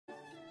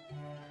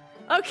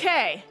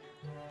Okay.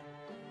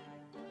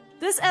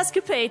 This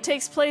escapade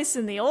takes place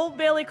in the Old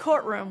Bailey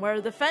courtroom, where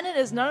the defendant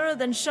is none other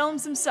than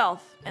Sholmes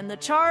himself, and the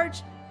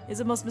charge is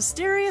a most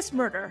mysterious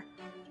murder.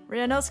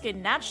 Ryunosuke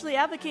naturally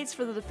advocates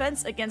for the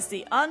defense against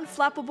the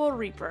unflappable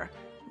Reaper,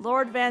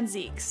 Lord Van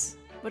Zeeks,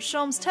 but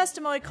Sholmes'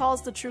 testimony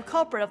calls the true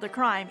culprit of the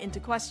crime into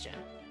question.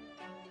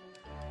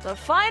 The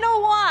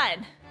final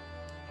one!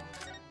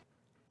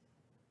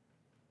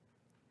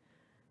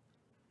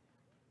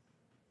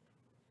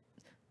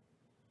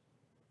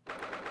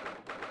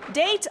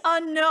 Date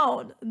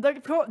unknown.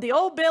 The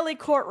Old Bailey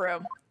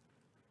courtroom.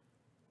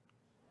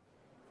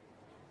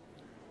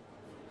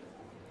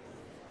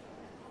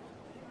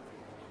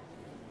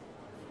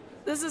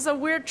 This is a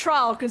weird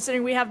trial,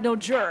 considering we have no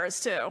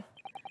jurors, too.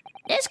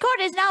 This court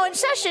is now in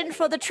session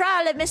for the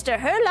trial of Mr.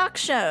 Herlock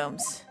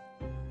Sholmes.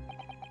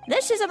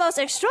 This is a most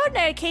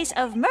extraordinary case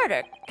of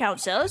murder,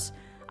 counsels.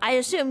 I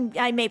assume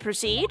I may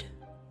proceed?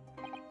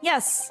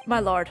 Yes, my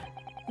lord.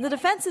 The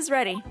defense is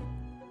ready.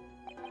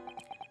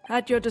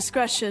 At your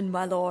discretion,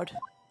 my lord.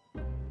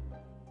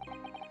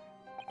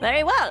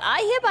 Very well.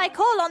 I hereby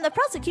call on the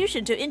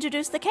prosecution to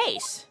introduce the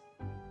case.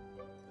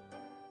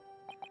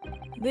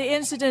 The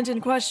incident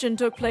in question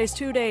took place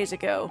 2 days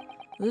ago,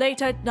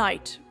 late at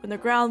night, when the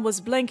ground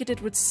was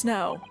blanketed with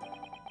snow.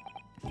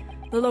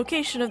 The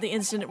location of the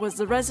incident was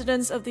the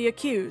residence of the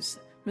accused,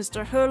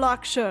 Mr.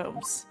 Herlock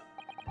Sholmes.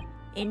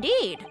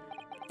 Indeed.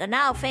 The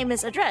now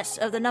famous address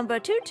of the number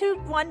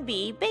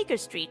 221B Baker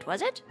Street,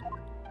 was it?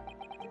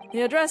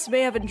 The address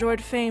may have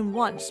enjoyed fame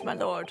once, my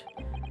lord,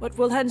 but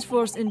will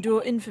henceforth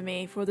endure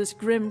infamy for this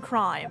grim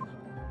crime.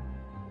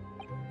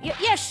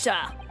 Yes, sir.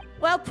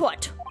 Well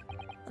put.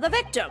 The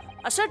victim,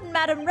 a certain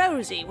Madame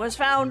Rosie, was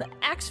found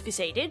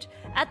asphyxiated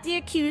at the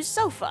accused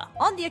sofa,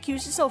 on the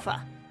accused's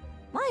sofa.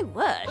 My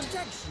word.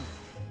 Objection.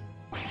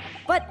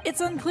 But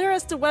it's unclear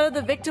as to whether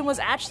the victim was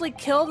actually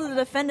killed in the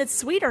defendant's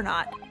suite or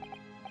not.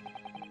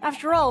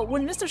 After all,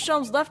 when Mr.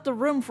 Sholmes left the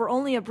room for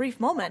only a brief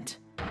moment,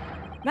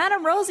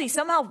 Madame Rosie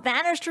somehow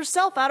vanished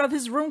herself out of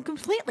his room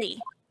completely.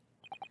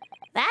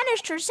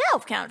 Vanished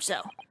herself,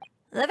 counsel?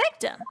 The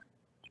victim?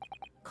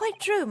 Quite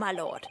true, my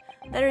lord.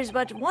 There is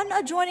but one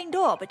adjoining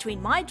door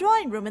between my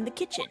drawing room and the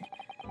kitchen.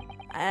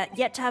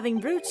 Yet having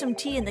brewed some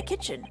tea in the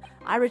kitchen,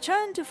 I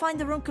returned to find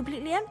the room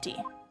completely empty.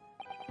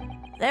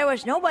 There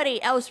was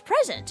nobody else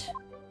present.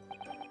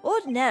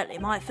 Ordinarily,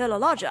 my fellow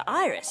lodger,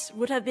 Iris,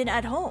 would have been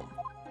at home.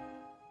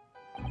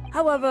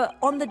 However,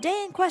 on the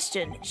day in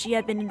question, she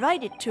had been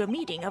invited to a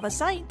meeting of a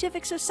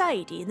scientific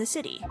society in the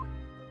city.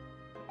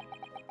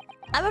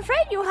 I'm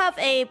afraid you have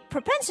a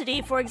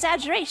propensity for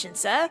exaggeration,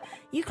 sir.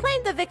 You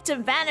claim the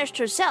victim vanished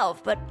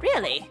herself, but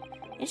really,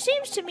 it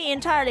seems to me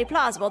entirely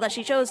plausible that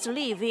she chose to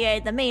leave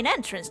via the main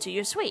entrance to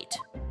your suite.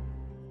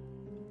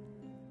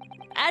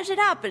 As it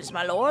happens,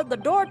 my lord, the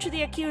door to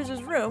the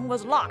accuser's room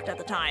was locked at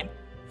the time,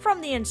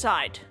 from the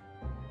inside.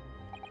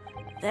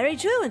 Very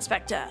true,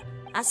 Inspector.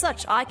 As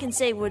such, I can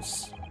say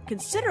with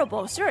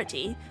considerable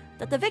certainty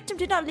that the victim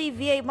did not leave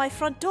via my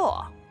front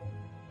door.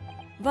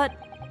 But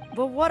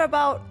what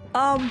about,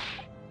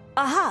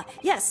 aha,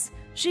 yes,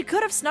 she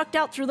could have snuck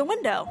out through the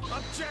window.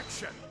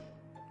 Objection.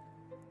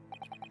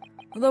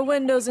 The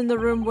windows in the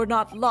room were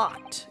not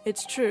locked,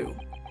 it's true,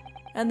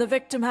 and the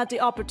victim had the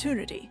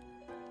opportunity.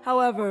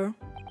 However,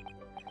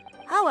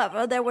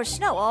 there was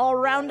snow all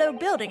around the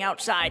building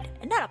outside,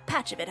 and not a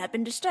patch of it had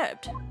been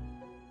disturbed.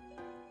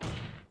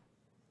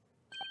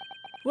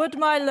 Would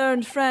my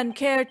learned friend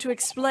care to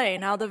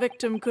explain how the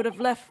victim could have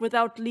left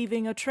without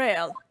leaving a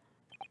trail?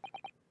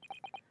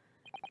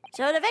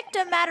 So the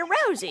victim, Madame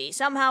Rosie,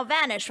 somehow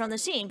vanished from the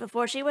scene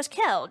before she was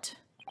killed.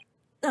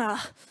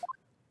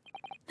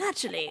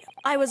 Naturally,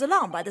 I was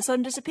alarmed by the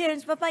sudden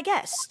disappearance of my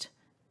guest.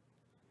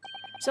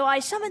 So I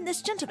summoned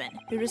this gentleman,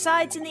 who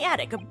resides in the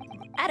attic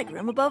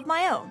room above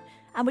my own,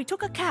 and we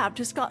took a cab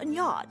to Scotland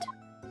Yard.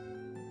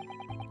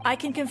 I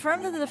can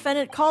confirm that the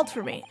defendant called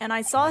for me, and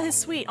I saw his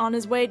suite on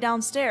his way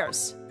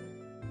downstairs.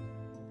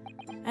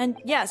 And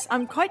yes,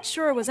 I'm quite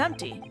sure it was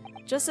empty,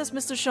 just as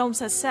Mr. Sholmes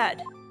has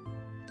said.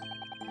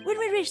 When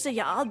we reached the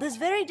yard, this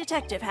very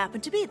detective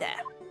happened to be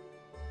there.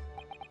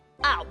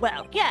 Ah,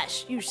 well,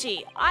 yes, you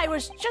see, I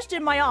was just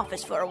in my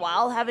office for a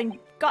while, having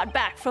got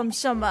back from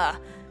some,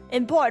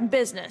 important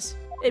business.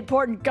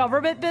 Important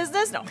government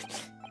business? No.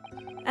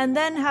 And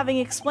then, having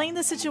explained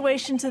the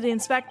situation to the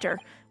inspector,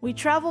 we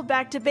traveled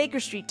back to Baker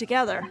Street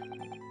together.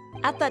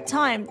 At that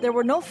time, there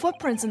were no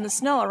footprints in the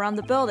snow around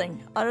the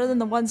building, other than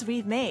the ones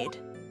we've made.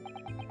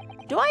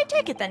 Do I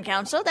take it then,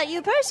 counsel, that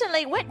you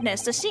personally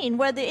witnessed the scene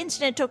where the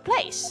incident took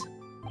place?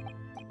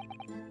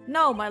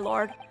 No, my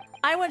lord.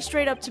 I went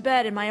straight up to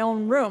bed in my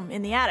own room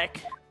in the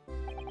attic.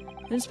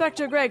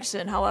 Inspector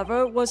Gregson,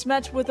 however, was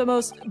met with a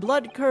most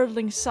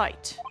blood-curdling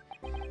sight.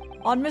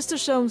 On Mr.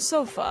 Sholmes'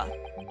 sofa,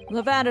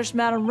 the vanished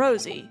Madame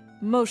Rosie,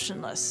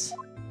 motionless.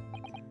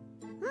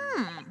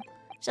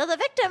 So the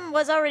victim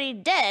was already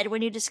dead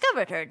when you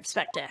discovered her,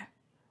 Inspector?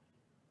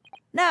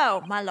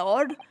 No, my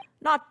lord.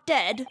 Not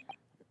dead,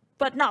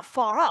 but not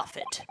far off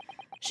it.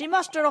 She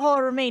mustered all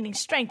her remaining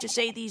strength to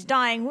say these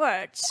dying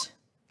words.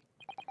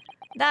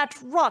 that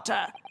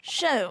rotter,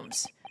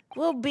 Sholmes,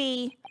 will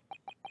be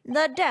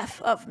the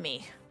death of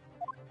me.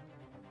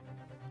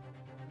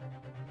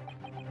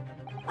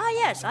 Ah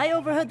yes, I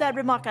overheard that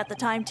remark at the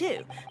time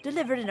too,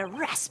 delivered in a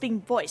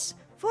rasping voice,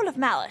 full of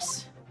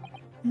malice.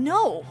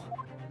 No!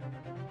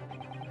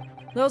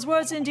 Those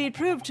words indeed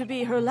proved to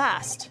be her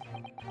last.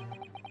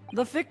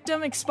 The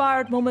victim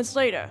expired moments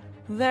later,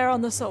 there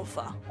on the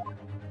sofa.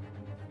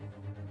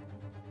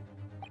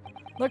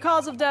 The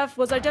cause of death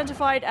was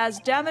identified as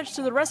damage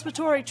to the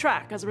respiratory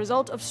tract as a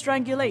result of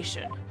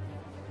strangulation.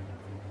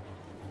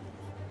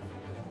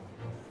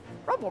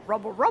 Rubble,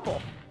 rubble,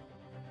 rubble.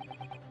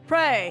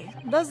 Pray,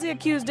 does the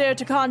accused dare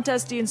to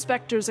contest the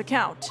inspector's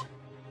account?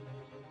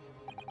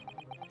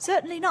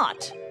 Certainly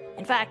not.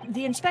 In fact,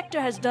 the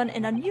inspector has done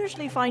an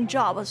unusually fine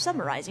job of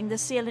summarizing the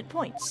salient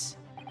points.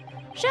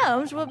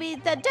 Sholmes will be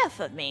the death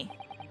of me.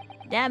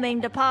 Damning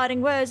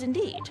departing words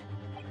indeed.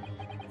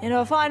 In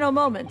her final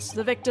moments,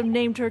 the victim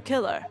named her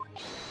killer.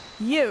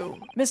 You,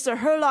 Mr.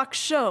 Herlock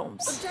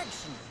Sholmes.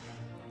 Objection!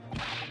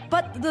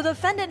 But the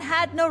defendant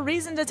had no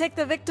reason to take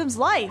the victim's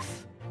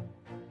life.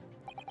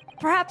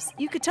 Perhaps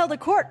you could tell the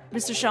court,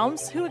 Mr.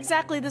 Sholmes, who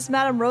exactly this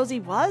Madame Rosie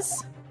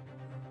was?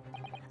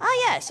 Ah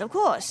yes, of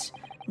course.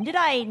 Did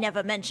I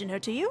never mention her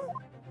to you?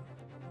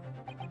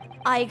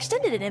 I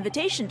extended an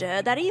invitation to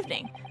her that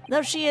evening.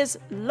 Though she is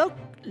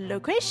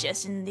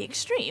loquacious in the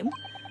extreme,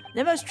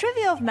 the most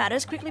trivial of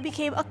matters quickly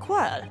became a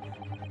quarrel.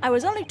 I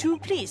was only too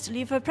pleased to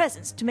leave her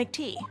presence to make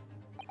tea.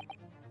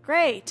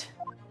 Great.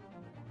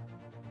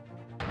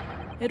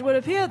 It would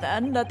appear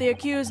then that the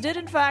accused did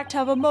in fact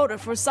have a motive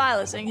for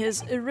silencing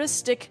his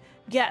heuristic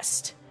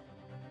guest.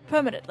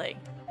 Permanently.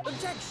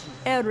 Objection!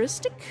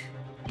 Heuristic?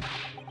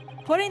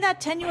 Putting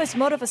that tenuous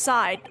motive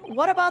aside,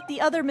 what about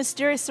the other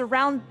mystery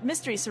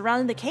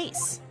surrounding the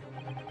case?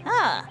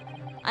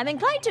 I'm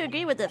inclined to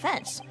agree with the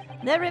defense.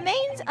 There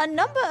remains a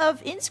number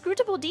of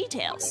inscrutable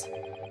details.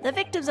 The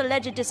victim's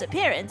alleged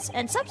disappearance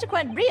and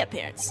subsequent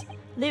reappearance,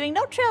 leaving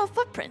no trail of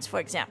footprints, for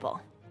example.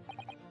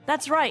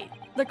 That's right.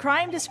 The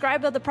crime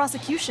described by the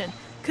prosecution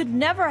could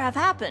never have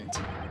happened.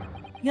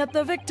 Yet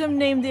the victim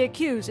named the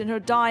accused in her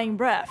dying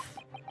breath.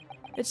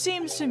 It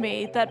seems to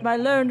me that my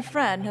learned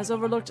friend has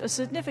overlooked a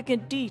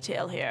significant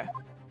detail here.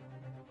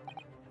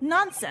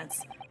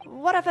 Nonsense!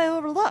 What have I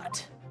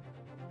overlooked?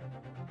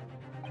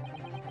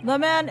 The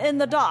man in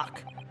the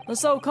dock, the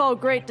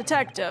so-called great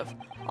detective,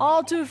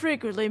 all too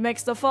frequently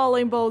makes the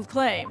following bold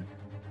claim.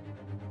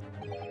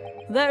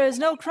 There is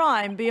no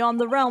crime beyond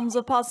the realms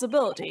of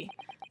possibility,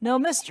 no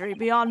mystery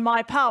beyond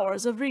my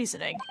powers of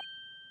reasoning.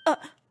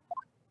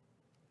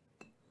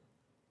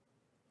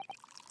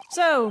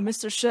 So,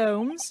 Mr.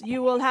 Sholmes,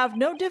 you will have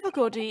no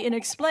difficulty in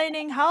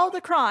explaining how the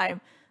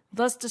crime,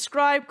 thus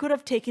described, could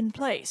have taken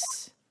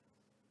place.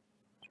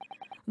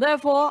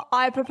 Therefore,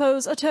 I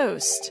propose a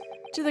toast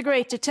to the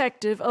great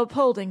detective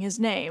upholding his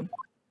name.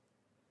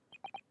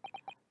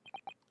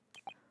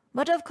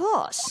 But of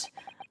course,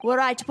 were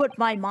I to put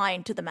my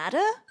mind to the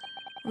matter,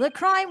 the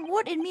crime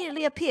would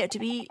immediately appear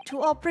to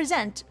all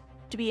present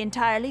to be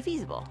entirely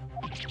feasible.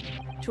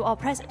 To all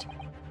present.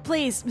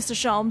 Please, Mr.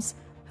 Sholmes,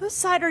 whose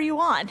side are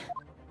you on?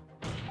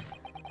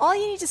 All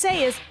you need to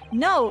say is,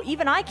 no,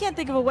 even I can't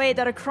think of a way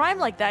that a crime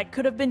like that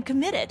could have been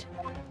committed.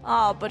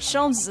 Ah, but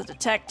Sholmes is a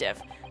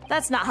detective.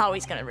 That's not how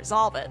he's gonna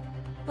resolve it.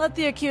 Let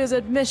the accused's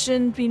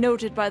admission be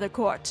noted by the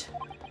court.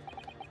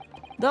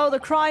 Though the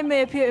crime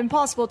may appear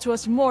impossible to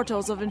us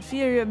mortals of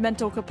inferior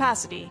mental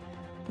capacity,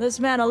 this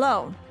man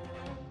alone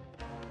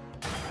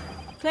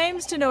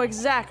claims to know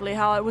exactly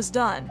how it was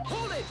done.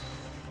 Hold it!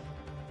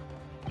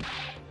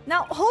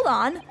 Now, hold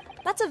on.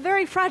 That's a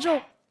very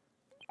fragile...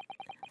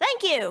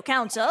 Thank you,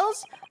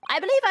 counsels. I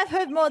believe I've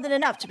heard more than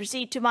enough to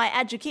proceed to my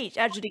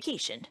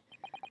adjudication.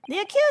 The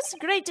accused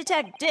great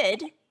detective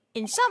did,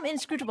 in some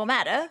inscrutable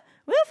manner,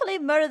 willfully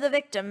murder the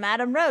victim,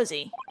 Madame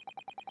Rosie.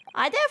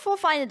 I therefore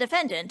find the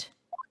defendant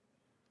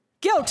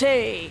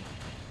guilty!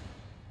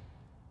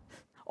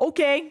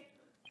 Okay.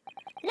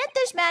 Let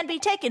this man be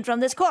taken from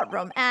this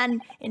courtroom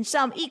and, in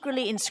some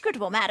equally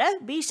inscrutable matter,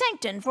 be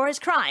sanctioned for his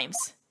crimes.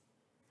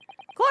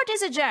 Court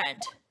is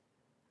adjourned.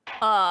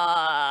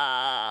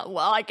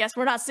 Well, I guess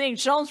we're not seeing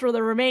Sholmes for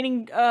the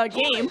remaining,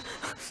 game.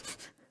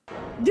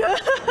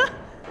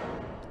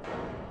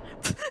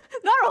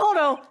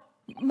 Naruhodo!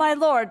 My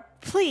lord,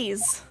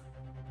 please.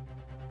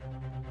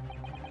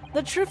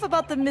 The truth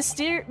about the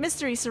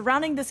mystery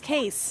surrounding this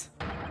case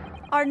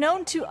are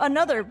known to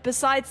another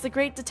besides the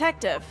great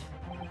detective.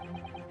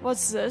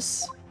 What's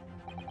this?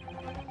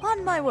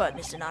 On my word,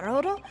 Mr.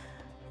 Naruhodo,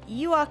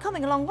 you are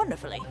coming along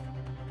wonderfully.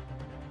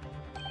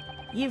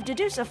 You've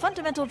deduced a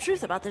fundamental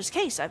truth about this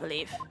case, I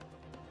believe.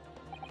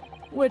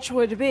 Which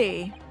would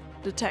be,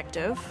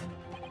 detective?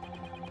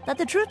 That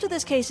the truth to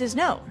this case is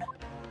known.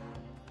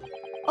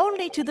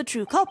 Only to the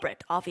true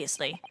culprit,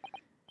 obviously.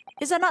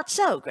 Is that not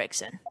so,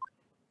 Gregson?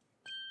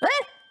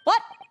 Eh?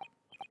 What?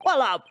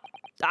 Well,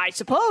 I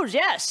suppose,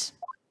 yes.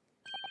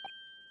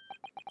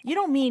 You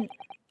don't mean...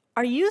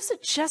 Are you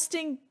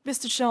suggesting,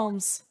 Mr.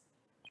 Sholmes,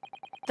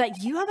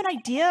 that you have an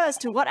idea as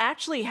to what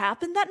actually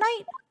happened that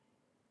night?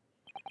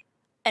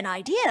 An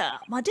idea,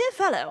 my dear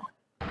fellow.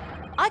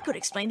 I could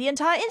explain the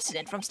entire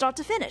incident from start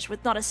to finish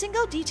with not a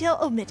single detail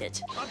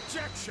omitted.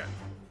 Objection!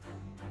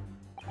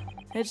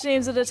 It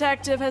seems the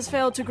detective has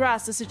failed to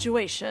grasp the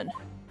situation.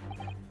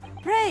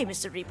 Pray,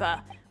 Mr.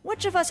 Reaper,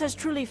 which of us has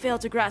truly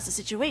failed to grasp the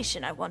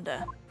situation, I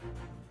wonder?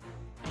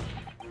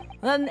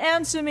 Then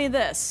answer me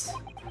this.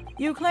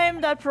 You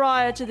claimed that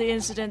prior to the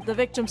incident, the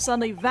victim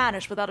suddenly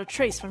vanished without a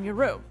trace from your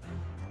room.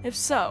 If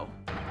so,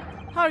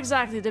 how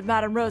exactly did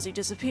Madame Rosie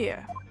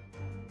disappear?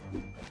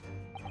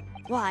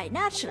 Why,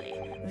 naturally,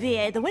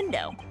 via the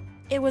window.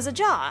 It was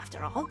ajar,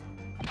 after all.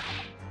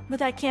 But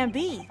that can't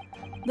be.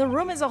 The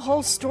room is a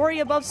whole story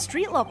above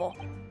street level.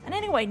 And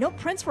anyway, no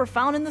prints were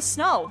found in the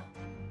snow.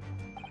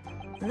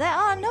 There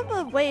are a number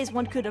of ways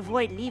one could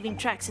avoid leaving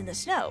tracks in the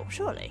snow,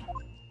 surely.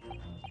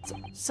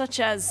 Such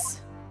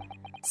as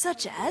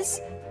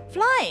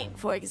flying,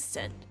 for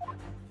instance.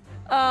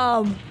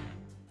 A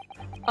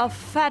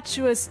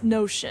fatuous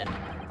notion.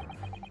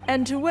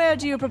 And to where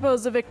do you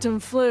propose the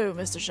victim flew,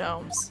 Mr.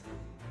 Sholmes?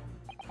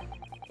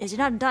 Is it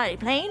not entirely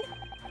plain?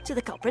 To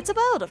the culprit's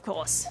abode, of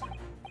course.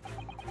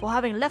 For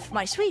having left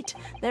my suite,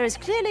 that is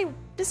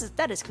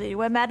clearly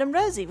where Madame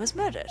Rosie was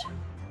murdered.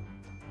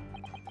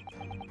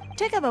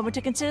 Take a moment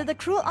to consider the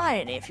cruel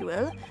irony, if you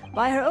will.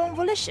 By her own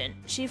volition,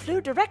 she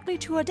flew directly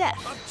to her death.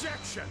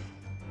 Objection!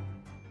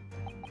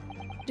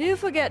 Do you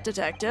forget,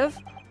 Detective?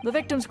 The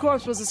victim's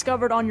corpse was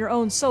discovered on your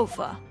own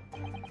sofa.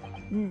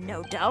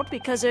 No doubt,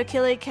 because her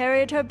killer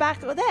carried her back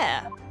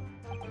there.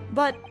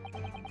 But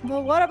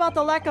what about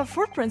the lack of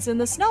footprints in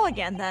the snow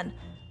again, then?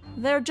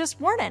 There just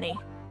weren't any.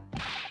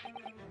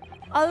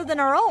 Other than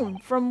our own,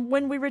 from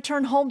when we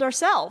returned home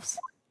ourselves.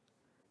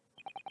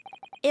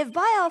 If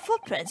by our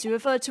footprints you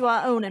refer to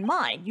our own and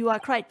mine, you are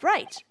quite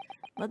right.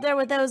 But there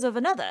were those of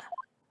another.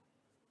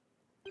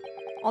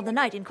 On the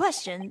night in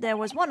question, there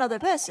was one other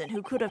person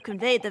who could have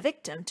conveyed the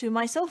victim to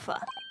my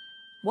sofa.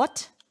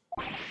 What?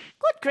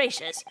 Good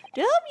gracious,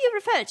 to whom you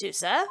refer to,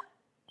 sir?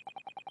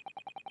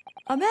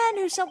 A man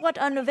whose somewhat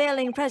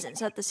unavailing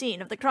presence at the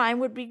scene of the crime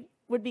would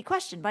be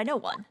questioned by no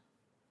one.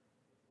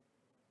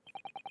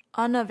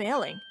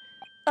 Unavailing?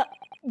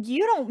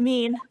 You don't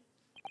mean...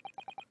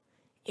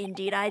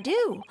 Indeed I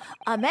do.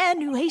 A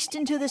man who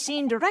hastened to the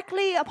scene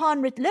directly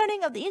upon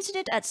learning of the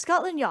incident at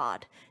Scotland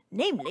Yard.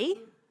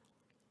 Namely...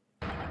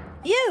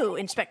 you,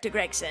 Inspector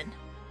Gregson.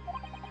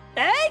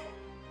 Eh?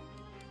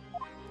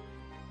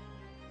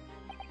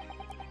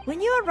 When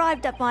you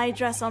arrived at my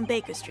address on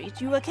Baker Street,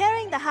 you were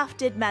carrying the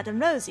half-dead Madame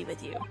Rosie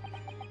with you.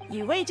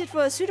 You waited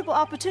for a suitable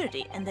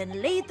opportunity and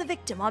then laid the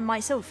victim on my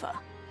sofa.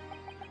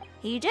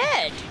 He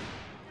did?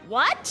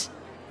 What?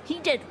 He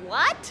did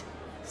what?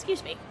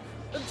 Excuse me.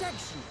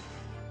 Objection!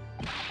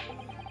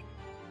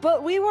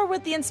 But we were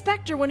with the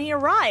inspector when he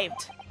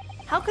arrived.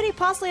 How could he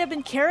possibly have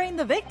been carrying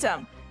the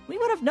victim? We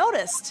would have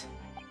noticed.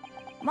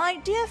 My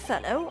dear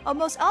fellow, a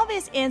most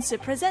obvious answer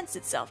presents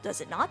itself,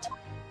 does it not?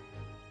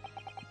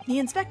 The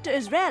inspector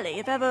is rarely,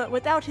 if ever,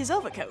 without his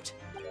overcoat.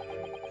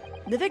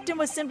 The victim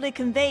was simply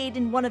conveyed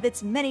in one of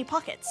its many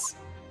pockets.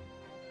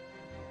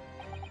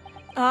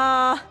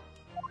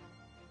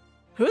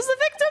 Who's the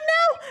victim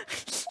now?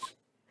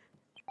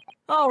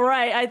 All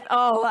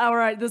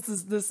right, this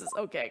is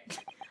okay.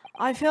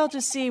 I fail to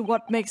see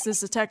what makes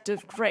this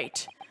detective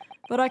great,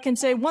 but I can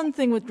say one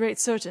thing with great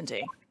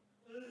certainty.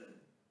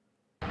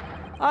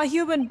 A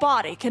human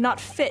body cannot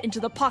fit into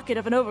the pocket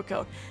of an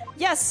overcoat.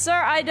 Yes, sir,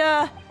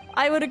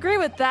 I would agree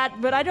with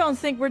that, but I don't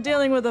think we're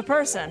dealing with a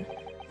person.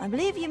 I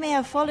believe you may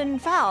have fallen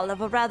foul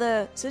of a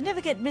rather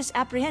significant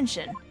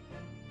misapprehension.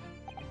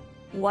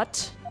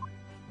 What?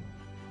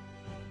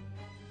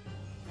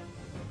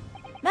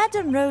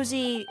 Madame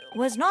Rosie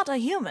was not a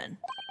human.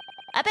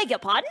 I beg your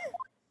pardon?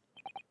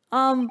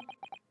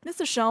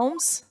 Mr.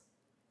 Sholmes?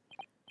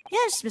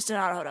 Yes, Mr.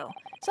 Naruto.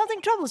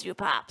 Something troubles you,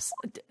 perhaps.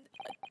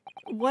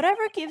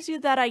 Whatever gives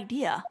you that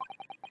idea.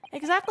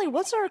 Exactly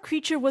what sort of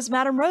creature was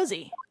Madame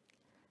Rosie?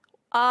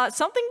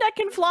 Something that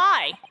can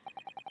fly.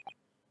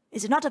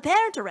 Is it not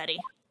apparent already?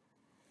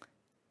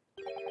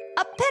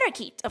 A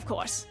parakeet, of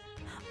course.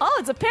 Oh,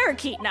 it's a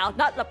parakeet now.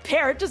 Not a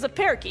parrot, just a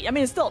parakeet. I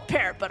mean, it's still a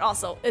parrot, but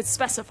also it's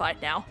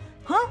specified now.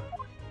 Huh?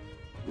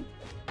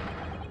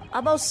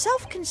 A most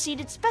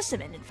self-conceited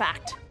specimen, in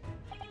fact.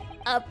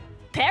 A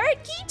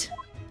parakeet?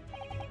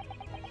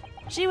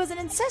 She was an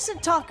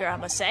incessant talker, I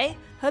must say.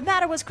 Her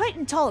manner was quite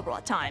intolerable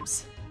at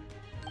times.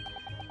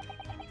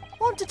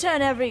 Wont to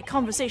turn every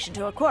conversation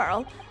to a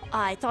quarrel,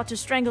 I thought to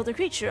strangle the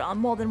creature on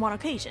more than one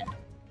occasion.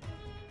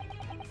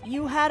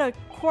 You had a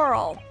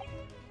quarrel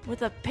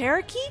with a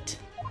parakeet?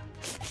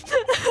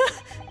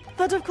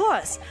 But of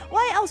course,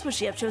 why else would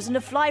she have chosen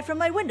to fly from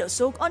my window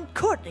so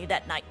uncourtly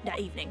that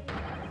evening?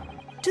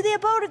 To the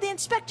abode of the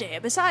inspector here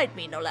beside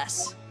me, no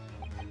less.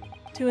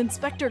 To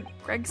Inspector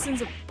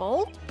Gregson's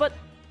abode? But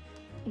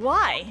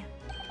why?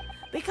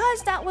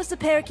 Because that was the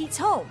parakeet's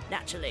home,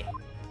 naturally.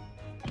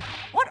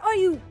 What are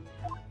you...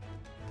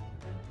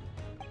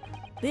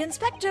 The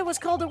inspector was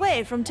called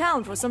away from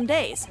town for some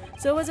days,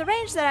 so it was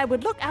arranged that I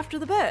would look after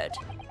the bird.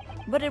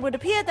 But it would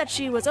appear that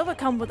she was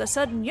overcome with a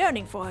sudden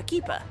yearning for her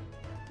keeper.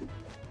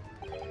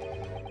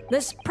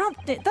 thus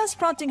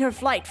prompting her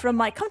flight from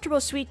my comfortable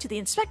suite to the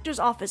inspector's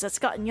office at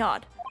Scotland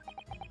Yard.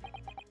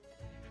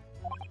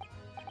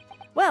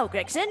 Well,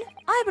 Gregson,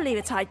 I believe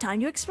it's high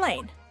time you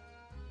explain.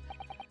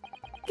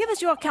 Give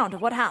us your account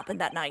of what happened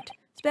that night,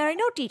 sparing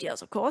no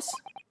details, of course.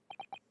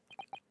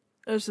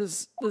 This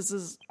is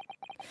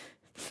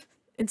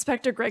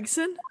Inspector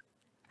Gregson?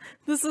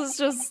 This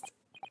is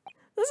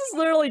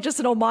literally just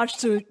an homage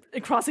to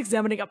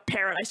cross-examining a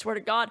parrot, I swear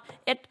to God.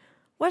 It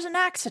was an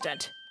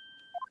accident.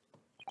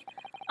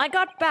 I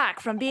got back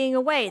from being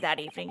away that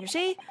evening, you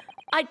see.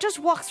 I just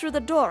walked through the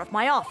door of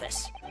my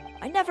office.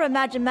 I never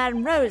imagined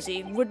Madame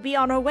Rosie would be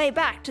on her way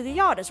back to the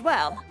yard as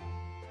well.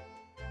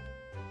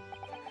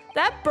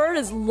 That bird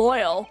is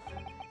loyal.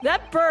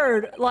 That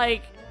bird,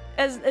 like,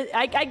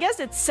 I guess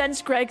it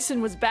sensed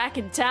Gregson was back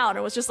in town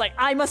and was just like,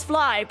 I must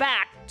fly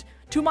back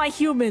to my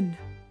human.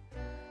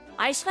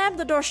 I slammed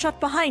the door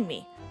shut behind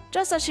me,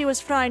 just as she was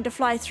trying to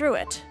fly through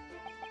it.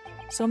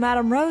 So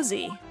Madame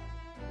Rosie...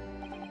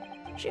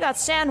 She got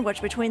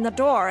sandwiched between the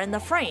door and the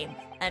frame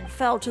and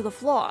fell to the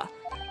floor.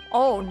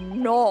 Oh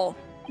no,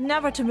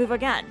 never to move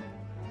again.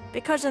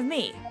 Because of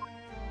me.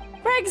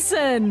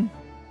 Gregson!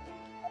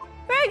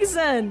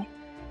 Gregson!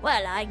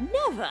 Well, I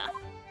never.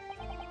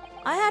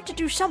 I had to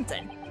do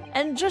something,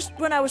 and just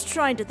when I was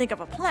trying to think of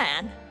a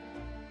plan,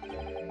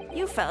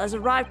 you fellas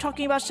arrived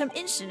talking about some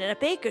incident at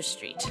Baker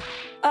Street.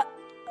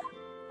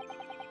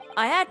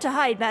 I had to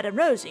hide Madame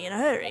Rosie in a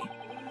hurry,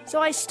 so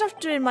I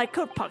stuffed her in my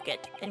coat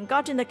pocket and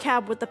got in the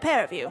cab with the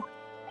pair of you.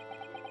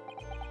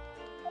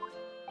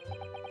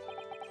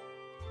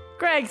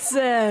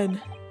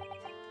 Gregson!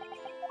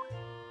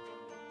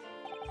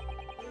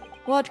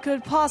 What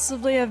could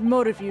possibly have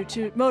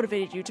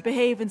motivated you to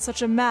behave in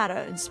such a manner,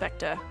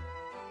 Inspector?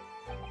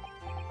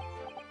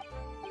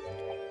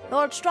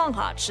 Lord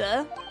Strongheart,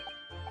 sir.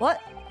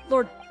 What?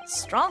 Lord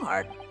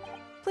Strongheart?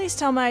 Please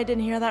tell me I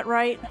didn't hear that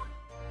right.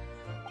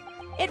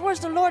 It was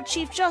the Lord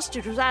Chief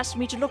Justice who asked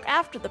me to look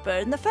after the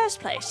bird in the first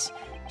place.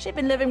 She'd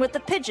been living with the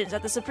pigeons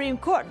at the Supreme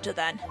Court until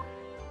then.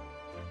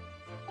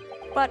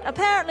 But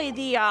apparently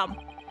the,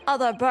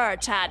 other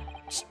birds had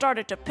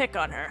started to pick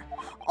on her.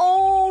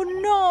 Oh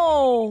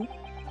no!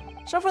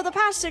 So for the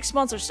past 6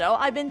 months or so,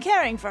 I've been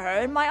caring for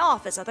her in my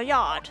office at the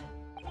yard.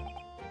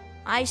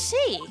 I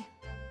see.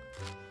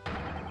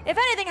 If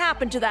anything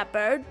happened to that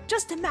bird,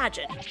 just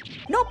imagine.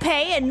 No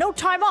pay and no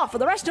time off for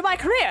the rest of my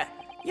career.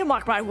 You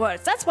mark my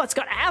words, that's what's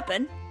gonna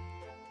happen.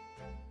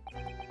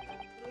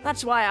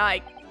 That's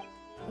why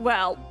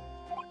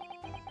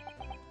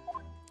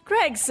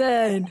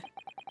Gregson!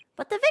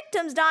 But the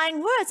victim's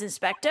dying words,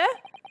 Inspector.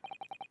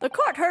 The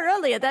court heard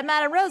earlier that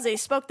Madame Rosie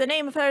spoke the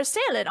name of her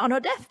assailant on her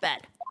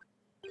deathbed.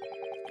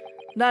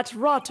 That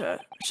rotter,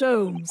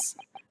 Sholmes,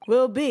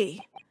 will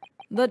be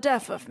the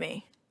death of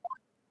me.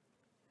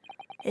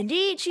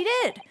 Indeed she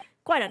did.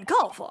 Quite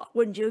uncalled for,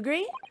 wouldn't you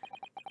agree?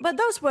 But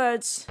those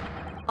words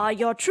are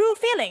your true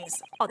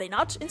feelings, are they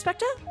not,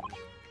 Inspector?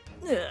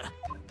 Ugh.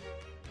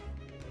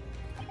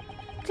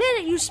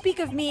 Clearly you speak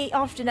of me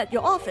often at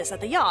your office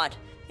at the yard,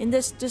 in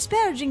this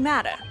disparaging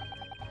manner.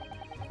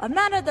 A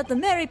manner that the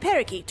merry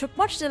parakeet took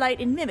much delight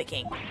in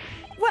mimicking.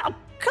 Well,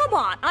 come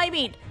on, I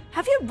mean,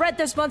 have you read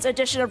this month's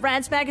edition of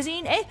Randst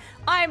magazine, eh?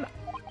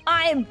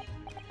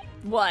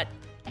 What?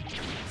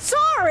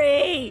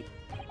 Sorry!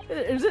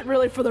 Is it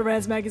really for the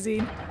Randst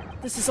magazine?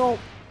 This is all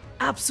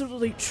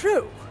absolutely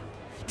true.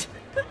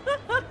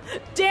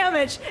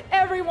 Damaged!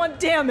 Everyone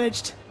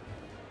damaged!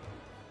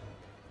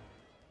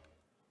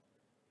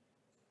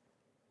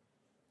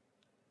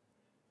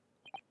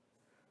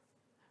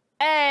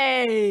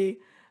 Hey!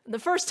 The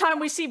first time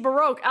we see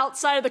Baroque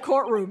outside of the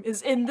courtroom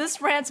is in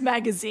this Randst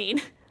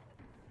magazine.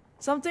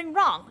 Something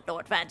wrong,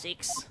 Lord Van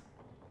Zieks?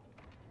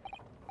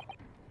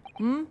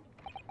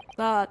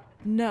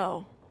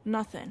 No,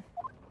 nothing.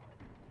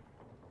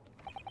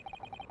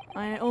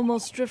 I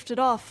almost drifted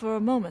off for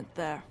a moment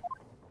there.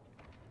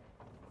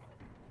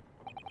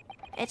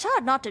 It's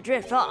hard not to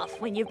drift off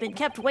when you've been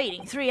kept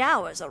waiting 3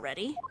 hours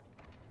already.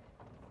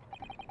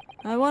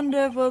 I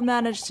wonder if we'll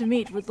manage to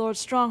meet with Lord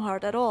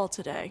Strongheart at all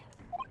today.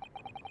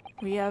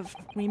 We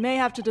may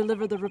have to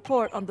deliver the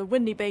report on the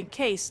Windy Bank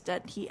case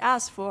that he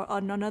asked for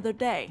on another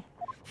day.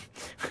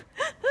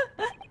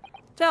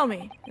 Tell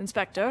me,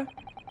 Inspector,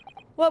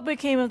 what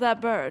became of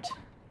that bird?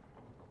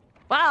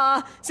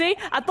 Wow, see?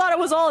 I thought it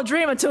was all a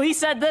dream until he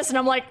said this, and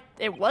I'm like,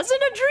 it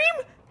wasn't a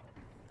dream?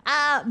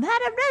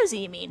 Madame Rosie,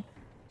 you mean?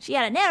 She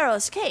had a narrow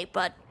escape,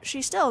 but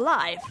she's still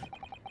alive.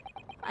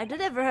 I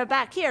delivered her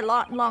back here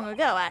long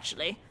ago,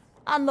 actually,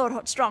 on Lord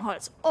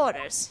Strongheart's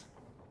orders.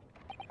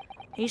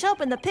 He's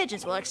hoping the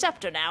pigeons will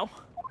accept her now.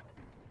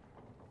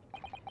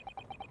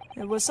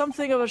 It was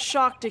something of a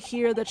shock to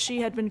hear that she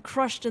had been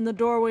crushed in the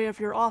doorway of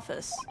your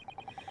office.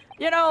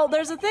 You know,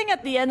 there's a thing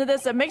at the end of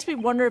this that makes me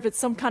wonder if it's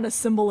some kind of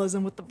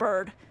symbolism with the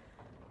bird.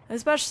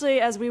 Especially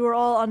as we were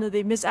all under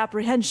the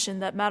misapprehension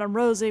that Madame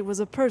Rosie was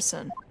a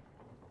person.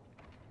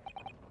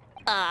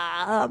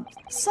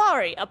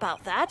 Sorry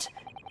about that.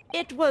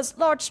 It was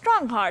Lord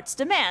Strongheart's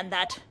demand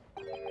that...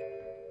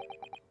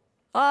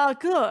 Ah,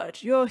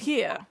 good, you're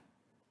here.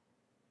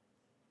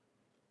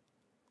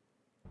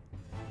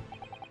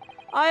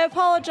 I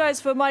apologize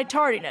for my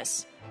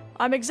tardiness.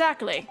 I'm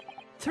exactly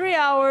 3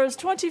 hours,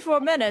 24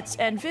 minutes,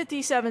 and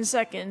 57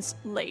 seconds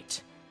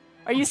late.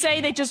 Are you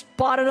saying they just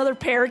bought another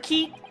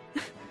parakeet?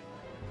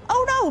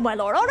 Oh no, my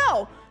lord, oh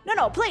no!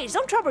 No, please,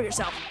 don't trouble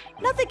yourself.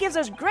 Nothing gives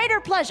us greater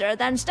pleasure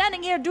than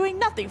standing here doing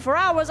nothing for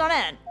hours on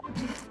end.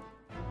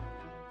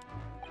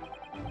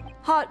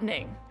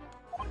 Heartening.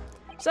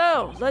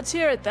 So, let's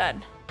hear it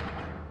then.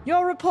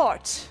 Your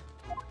report.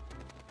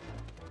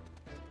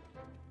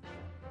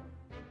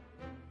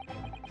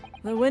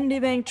 The Windy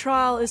Bank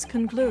trial is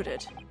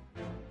concluded,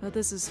 but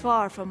this is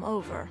far from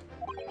over.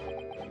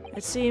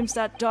 It seems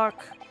that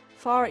dark,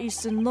 Far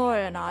Eastern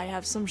lawyer and I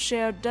have some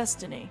shared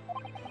destiny.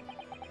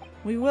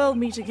 We will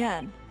meet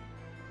again.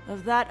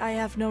 Of that I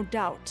have no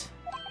doubt.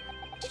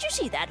 Did you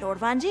see that, Lord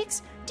Van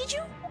Zieks? Did you?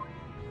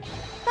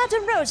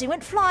 Madame Rosie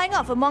went flying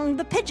off among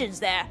the pigeons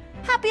there.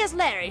 Happy as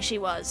Larry she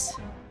was.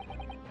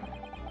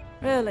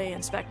 Really,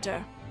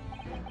 Inspector?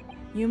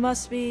 You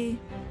must be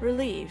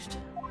relieved.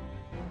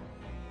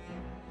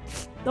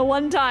 The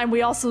one time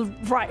we also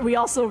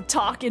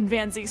talk in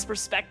Van Zieks'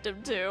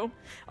 perspective too.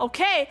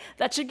 Okay,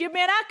 that should give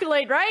me an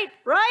accolade, right?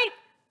 Right?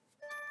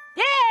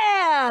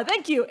 Yeah!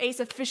 Thank you, Ace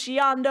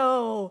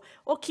Aficionado.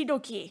 Okie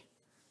dokie.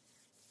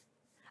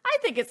 I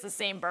think it's the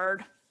same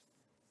bird.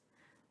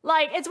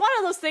 Like, it's one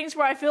of those things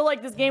where I feel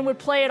like this game would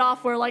play it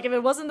off where, like, if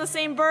it wasn't the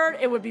same bird,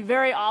 it would be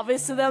very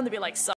obvious to them to be like,